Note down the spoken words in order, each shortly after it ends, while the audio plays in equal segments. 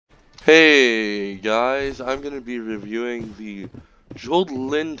Hey guys, I'm gonna be reviewing the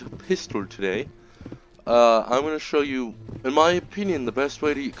Joalland pistol today. I'm gonna show you, in my opinion, the best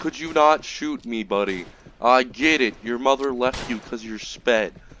way to. Could you not shoot me, buddy? I get it. Your mother left you because you're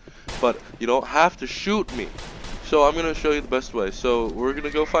sped, but you don't have to shoot me. So I'm gonna show you the best way. So we're gonna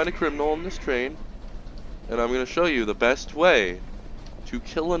go find a criminal on this train, and I'm gonna show you the best way to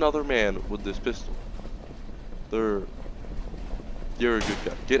kill another man with this pistol. You're a good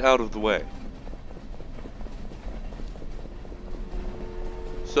guy. Get out of the way.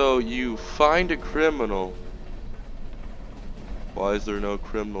 So you find a criminal. Why is there no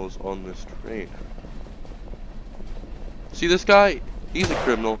criminals on this train? See this guy? He's a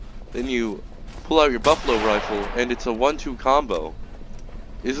criminal. Then you pull out your buffalo rifle and it's a 1-2 combo.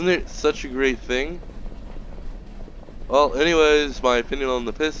 Isn't it such a great thing? Well, anyways, my opinion on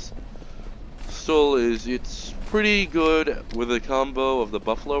the pistol is it's pretty good with a combo of the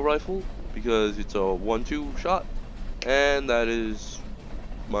buffalo rifle because it's a 1-2 shot, and that is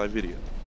my video.